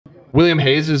William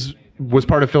Hayes was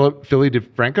part of Philly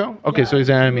DeFranco? Okay, so he's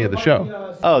an enemy of the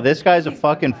show. Oh, this guy's a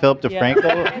fucking Philip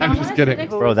DeFranco? I'm just kidding.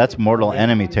 Bro, that's mortal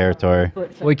enemy territory.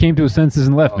 Well, he came to his senses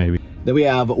and left, maybe. Then we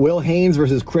have Will Haynes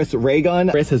versus Chris Raygun.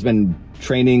 Chris has been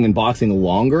training and boxing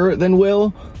longer than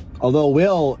Will, although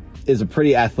Will is a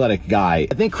pretty athletic guy.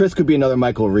 I think Chris could be another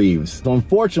Michael Reeves. So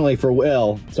unfortunately for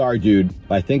Will, sorry dude,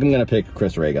 but I think I'm gonna pick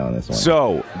Chris Raygun on this one.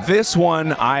 So this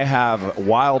one I have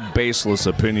wild baseless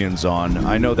opinions on.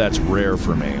 I know that's rare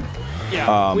for me.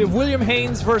 Yeah, we have William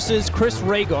Haynes versus Chris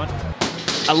Raygun.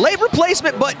 A late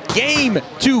replacement, but game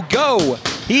to go.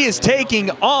 He is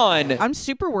taking on... I'm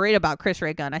super worried about Chris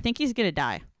Raygun. I think he's gonna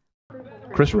die.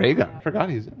 Chris Raygun. I forgot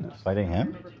he's in this. Fighting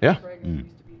him? Yeah.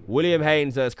 William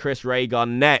Haynes versus Chris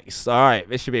Raygun next. All right,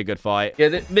 this should be a good fight.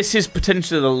 Yeah, this is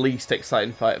potentially the least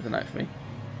exciting fight of the night for me.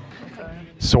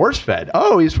 SourceFed.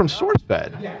 Oh, he's from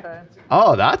SourceFed. Yeah.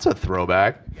 Oh, that's a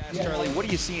throwback. Charlie, what are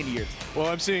you seeing here? Well,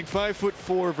 I'm seeing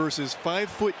 5'4" versus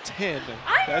 5'10".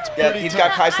 That's Yeah, pretty he's tough.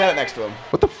 got Kai Cenat next to him.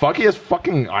 What the fuck? He has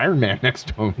fucking Iron Man next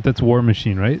to him. That's War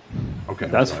Machine, right? Okay.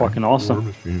 That's fucking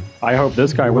awesome. I hope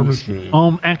this guy wins.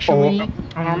 Actually,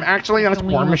 actually, that's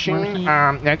War Machine.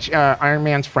 That's Iron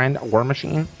Man's friend, War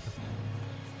Machine.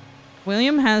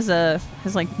 William has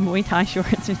like Muay Thai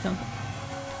shorts or something.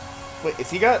 Wait, is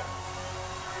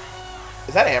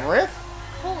that Amaranth?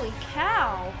 Holy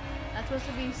cow! That's supposed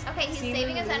to be. Okay, he's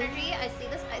saving his energy. I see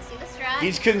this. I see the strat.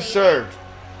 He's conserved.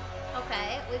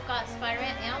 Okay, we've got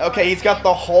Spider-Man and Okay, he's got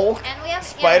the Hulk, and we have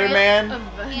Spider-Man,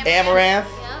 Amaranth.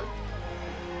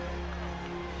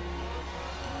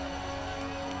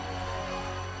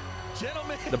 Yep.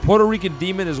 The Puerto Rican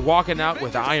demon is walking out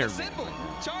with Iron Man.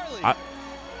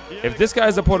 If this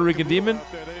guy's a Puerto Rican demon,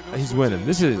 he's winning.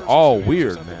 This is all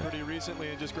weird, man.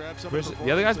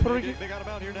 The other guy's Puerto Rican?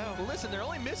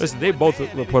 Listen, they both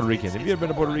look Puerto Rican. If you ever been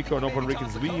to Puerto Rico or no Puerto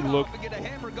Ricans, we look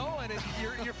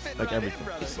like everything.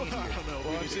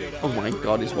 Oh my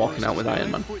god, he's walking out with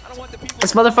Iron Man.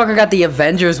 This motherfucker got the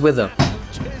Avengers with him.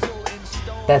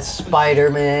 That's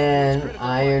Spider-Man,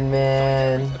 Iron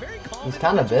Man. He's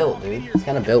kind of built, dude. He's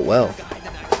kind of built well.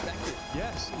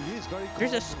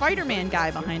 There's a Spider-Man guy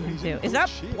behind him too. Is that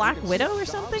Black Widow or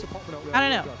something? I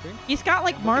don't know. He's got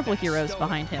like Marvel heroes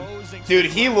behind him. Dude,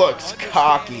 he looks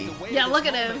cocky. Yeah, look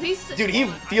at him. Dude, he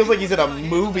feels like he's in a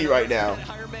movie right now.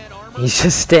 He's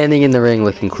just standing in the ring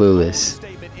looking clueless.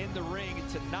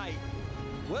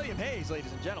 William Hayes,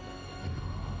 ladies and gentlemen.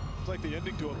 It's like the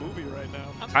ending to a movie right now.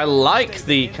 I like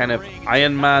the kind of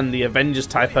Iron Man, the Avengers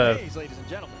type of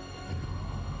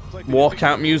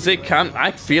walkout music.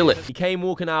 I feel it. He came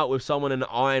walking out with someone in an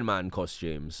Iron Man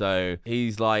costume, so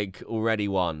he's like already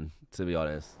won, to be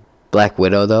honest. Black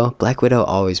Widow, though? Black Widow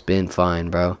always been fine,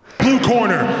 bro. Blue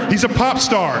corner, he's a pop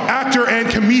star, actor, and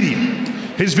comedian.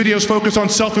 His videos focus on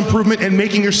self-improvement and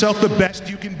making yourself the best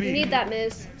you can be. You need that,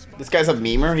 Miz. This guy's a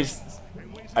memer?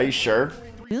 Are you sure?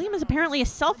 William is apparently a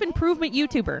self-improvement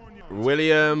YouTuber.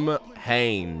 William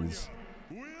Haynes.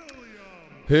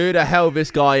 Who the hell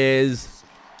this guy is,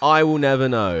 I will never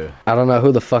know. I don't know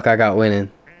who the fuck I got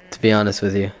winning, to be honest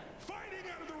with you.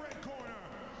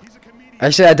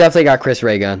 Actually, I definitely got Chris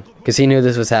Raygun, because he knew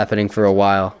this was happening for a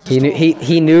while.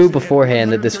 He knew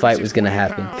beforehand that this fight was going to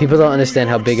happen. People don't understand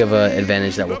how big of an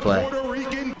advantage that will play.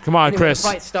 Come on, Chris. The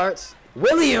fight starts.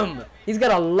 William! He's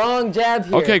got a long jab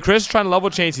here. Okay, Chris trying to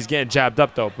level change. He's getting jabbed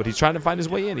up, though, but he's trying to find his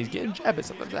way in. He's getting jabbed.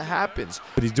 Sometimes that happens.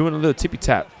 But he's doing a little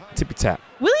tippy-tap. Tippy-tap.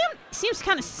 William seems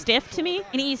kind of stiff to me,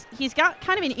 and he's got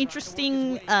kind of an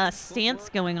interesting stance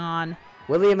going on.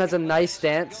 William has a nice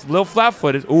stance. Little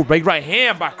flat-footed. Ooh, big right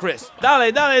hand by Chris.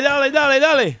 Dale, dale, dale, dale,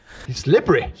 dale. He's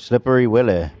slippery. Slippery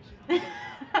Willie.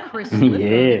 Chris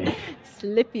Yeah.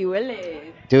 Slippy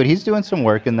Willie. Dude, he's doing some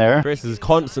work in there. Chris is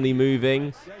constantly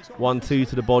moving. 1-2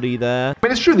 to the body there. I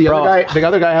mean, it's true. The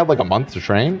other guy had like a month to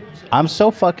train. I'm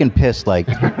so fucking pissed. Like,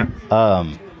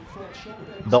 the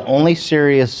only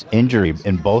serious injury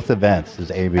in both events is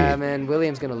AB. Man,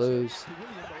 William's gonna lose.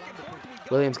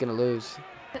 William's gonna lose.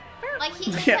 Like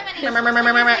he doing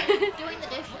the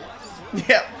dishes.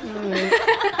 Yeah.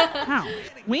 Wow.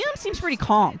 William seems pretty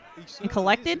calm and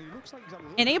collected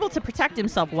and able to protect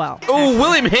himself well. Oh,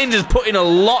 William Haynes is putting a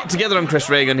lot together on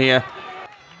Chris Raygun here.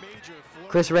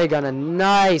 Chris Raygun, a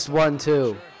nice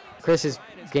 1-2. Chris's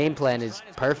game plan is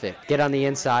perfect. Get on the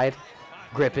inside,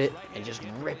 grip it, and just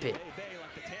rip it.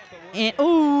 And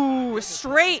ooh,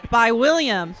 straight by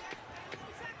William.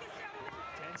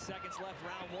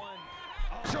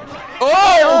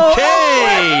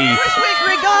 Okay! Chris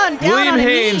Raygun down William on a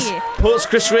Haynes knee. puts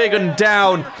Chris Raygun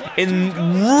down in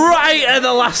right at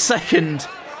the last second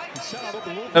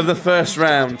of the first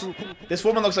round. This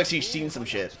woman looks like she's seen some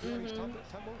shit.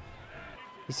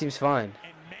 He seems fine.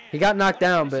 He got knocked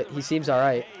down, but he seems all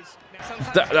right.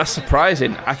 That's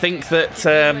surprising. I think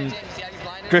that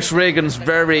Chris Reagan's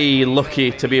very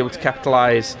lucky to be able to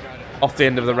capitalize off the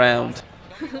end of the round.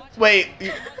 Wait,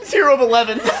 0 of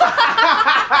 11.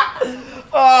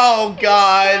 Oh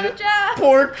God,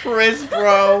 poor Chris,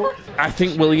 bro. I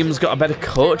think Williams got a better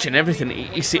coach and everything.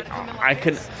 You see, I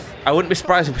wouldn't be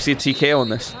surprised if we see a TKO on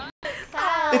this.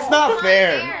 It's not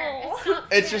fair.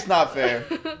 It's just not fair.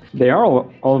 They are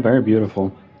all very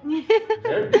beautiful.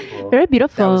 Very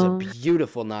beautiful. That was a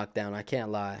beautiful knockdown. I can't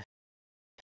lie.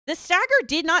 The stagger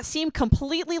did not seem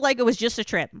completely like it was just a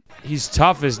trip. He's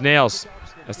tough as nails.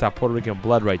 That's that Puerto Rican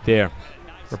blood right there.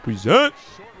 Represent.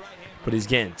 But he's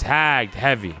getting tagged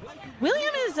heavy.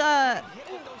 William is, he kind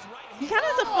of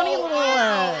has a funny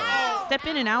little step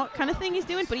in and out kind of thing he's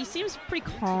doing, but he seems pretty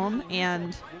calm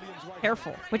and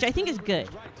careful, which I think is good.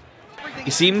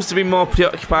 He seems to be more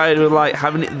preoccupied with like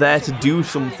having it there to do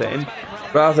something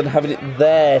rather than having it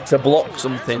there to block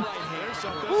something.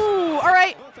 Ooh, all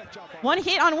right. One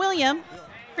hit on William.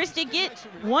 Chris did get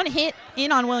one hit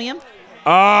in on William.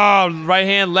 Oh, right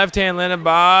hand, left hand landed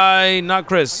by not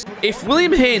Chris. If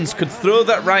William Haynes could throw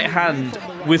that right hand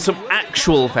with some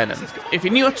actual venom, if he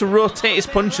knew how to rotate his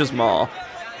punches more,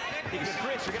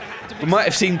 we might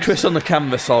have seen Chris on the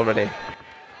canvas already.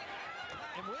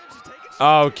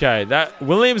 Okay, that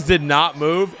Williams did not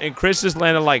move, and Chris just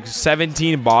landed like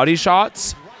 17 body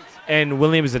shots, and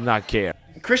Williams did not care.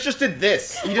 Chris just did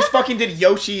this. He just fucking did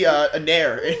Yoshi a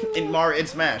nair in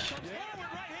Smash.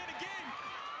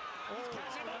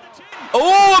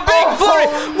 Oh, a big flurry!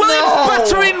 Williams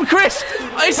battering Chris!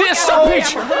 Is it a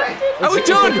stoppage? Are we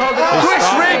done?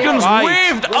 Chris Reagan's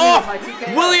waved off!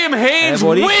 William Haynes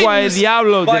wins by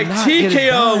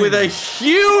TKO with a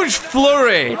huge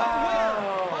flurry!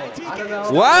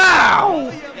 Wow!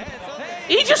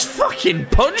 He just fucking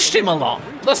punched him along.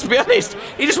 Let's be honest.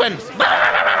 He just went.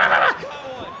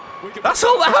 That's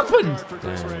all that happened.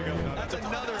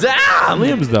 Damn!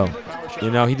 Williams, though. You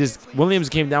know, Williams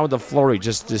came down with a flurry,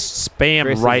 just spam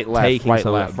Chris right, left, right,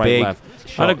 left, right, left.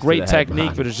 Not a great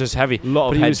technique, but it's just heavy.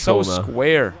 But he was so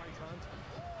square.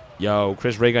 Yo,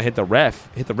 Chris Reagan hit the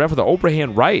ref. Hit the ref with an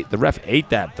overhand right. The ref ate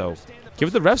that, though.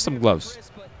 Give the ref some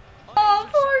gloves. Oh,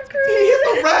 poor Chris. He hit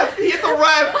the ref. He hit the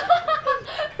ref.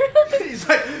 He's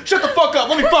like, shut the fuck up.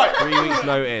 Let me fight. 3 weeks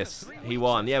notice. He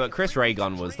won. Yeah, but Chris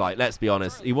Reagan was like, let's be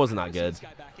honest, he wasn't that good.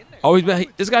 Oh,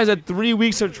 this guy's had 3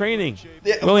 weeks of training.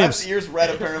 Yeah, Williams. left ear's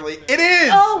red, apparently. It is!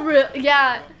 Oh, really?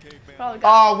 Yeah.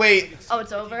 Oh, wait. Oh,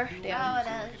 it's over? Damn.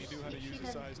 Oh,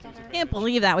 Can't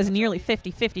believe that was nearly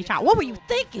 50-50 shot. What were you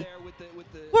thinking?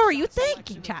 What were you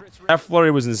thinking, chat? That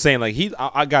flurry was insane. Like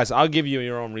guys, I'll give you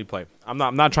your own replay. I'm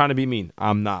not trying to be mean.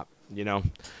 I'm not, you know.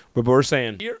 But we're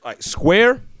saying here, like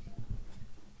square.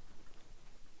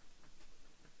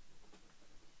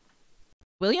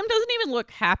 William doesn't even look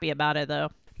happy about it,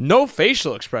 though. No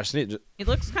facial expression. He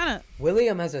looks kind of...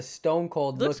 William has a stone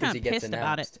cold looks look as he gets pissed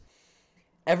about announced.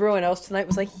 Everyone else tonight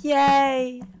was like,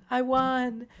 "Yay, I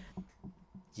won!"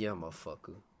 Yeah,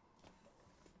 motherfucker.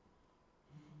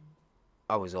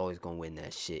 I was always gonna win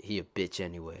that shit. He a bitch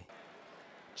anyway.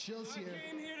 Chills here. I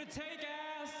came here to take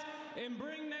ass and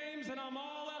bring names, and I'm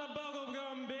all out of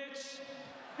bubblegum,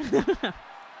 bitch.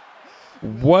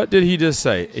 What did he just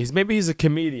say? Maybe he's a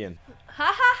comedian.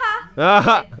 Ha ha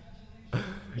ha.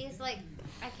 He's like,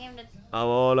 I came to. I'm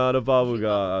all out of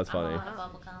bubblegum. That's funny.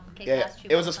 Yeah,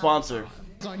 it was a sponsor.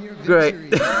 Great.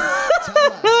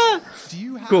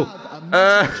 Cool.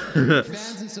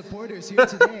 Fans and supporters here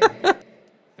today.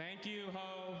 Thank you,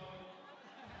 ho.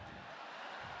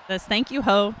 Says thank you,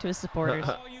 ho, to his supporters.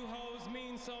 All you hoes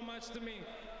mean so much to me.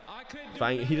 I could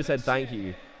do He just said thank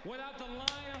you.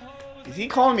 Is he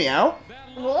calling me out?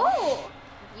 Whoa.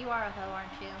 You are a hoe,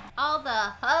 aren't you? All the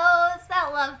hoes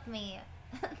that love me.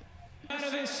 None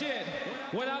of this shit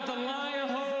without the lion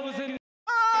hoes and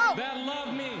that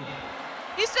love me.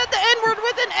 He said the N-word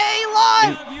with an A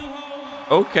live.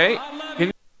 Okay. I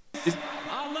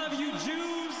love you,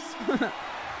 Jews.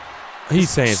 He's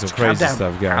saying some crazy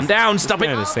stuff, guys. Calm down. Stop it.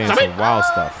 Man is saying Stop some it. wild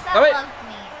stuff. Stop it.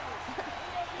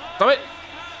 Stop it.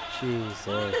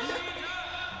 Jesus.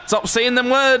 Stop saying them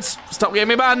words. Stop getting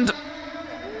me banned.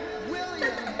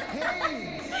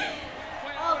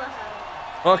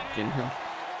 Fucking hell.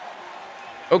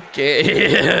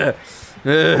 Okay.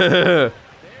 There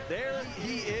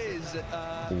he is.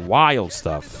 Wild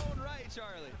stuff.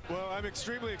 Well, I'm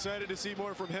extremely excited to see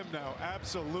more from him now.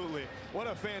 Absolutely. What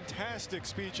a fantastic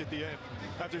speech at the end.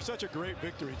 After such a great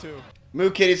victory, too. Moo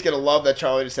Kitty's gonna love that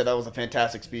Charlie just said that was a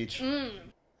fantastic speech.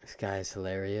 This guy is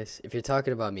hilarious. If you're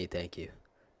talking about me, thank you.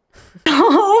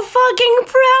 Oh, fucking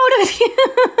proud of you!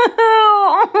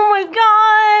 Oh my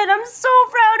god, I'm so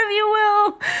proud of you,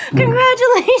 Will.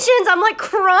 Congratulations, I'm like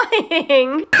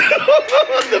crying.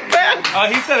 The best. Oh,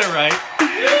 he said it right.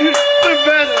 The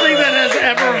best thing that has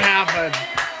ever happened.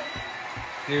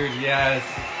 Dude, yes.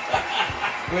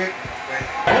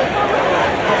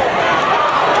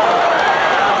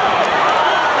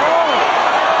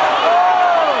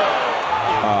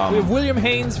 We have William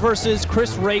Haynes versus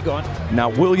Chris Ragon. Now,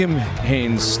 William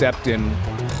Haynes stepped in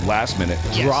last minute,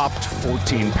 dropped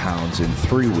 14 pounds in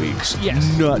 3 weeks.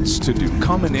 Yes. Nuts to do.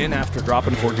 Coming in after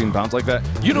dropping 14 pounds like that,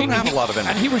 you don't have a lot of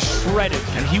energy. And he was shredded.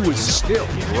 And he was still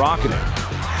rocking it.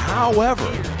 However,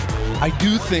 I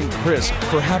do think Chris,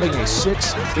 for having a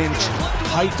 6-inch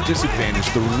height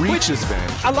disadvantage, the reach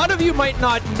disadvantage. A lot of you might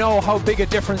not know how big a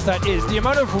difference that is. The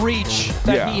amount of reach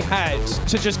that he had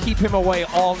to just keep him away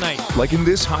all night. Like in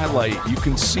this highlight, you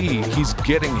can see he's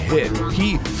getting hit.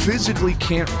 He physically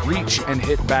can't reach and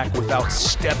hit back without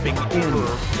stepping in.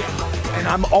 And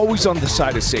I'm always on the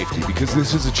side of safety because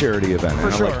this is a charity event.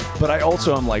 For sure. But I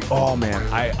also am like, oh man,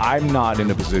 I'm not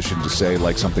in a position to say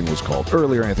like something was called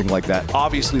early or anything like that.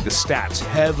 Obviously the stats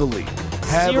heavily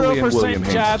in William 0%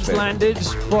 Haynes' jabs favor. landed,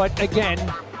 but again,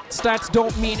 stats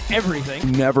don't mean everything.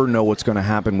 You never know what's going to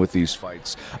happen with these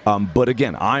fights. But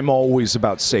again, I'm always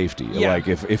about safety. Yeah. Like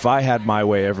if I had my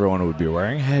way, everyone would be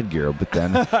wearing headgear. But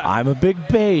then I'm a big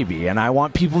baby, and I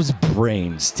want people's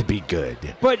brains to be good.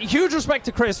 But huge respect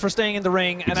to Chris for staying in the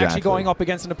ring and actually going up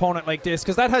against an opponent like this,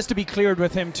 because that has to be cleared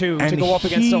with him too, to go up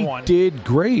against someone. He did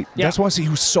great. Yeah. That's why I say he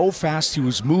was so fast. He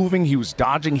was moving. He was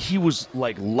dodging. He was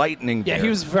like lightning. Yeah, there. he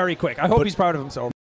was very quick. I hope he's proud of himself.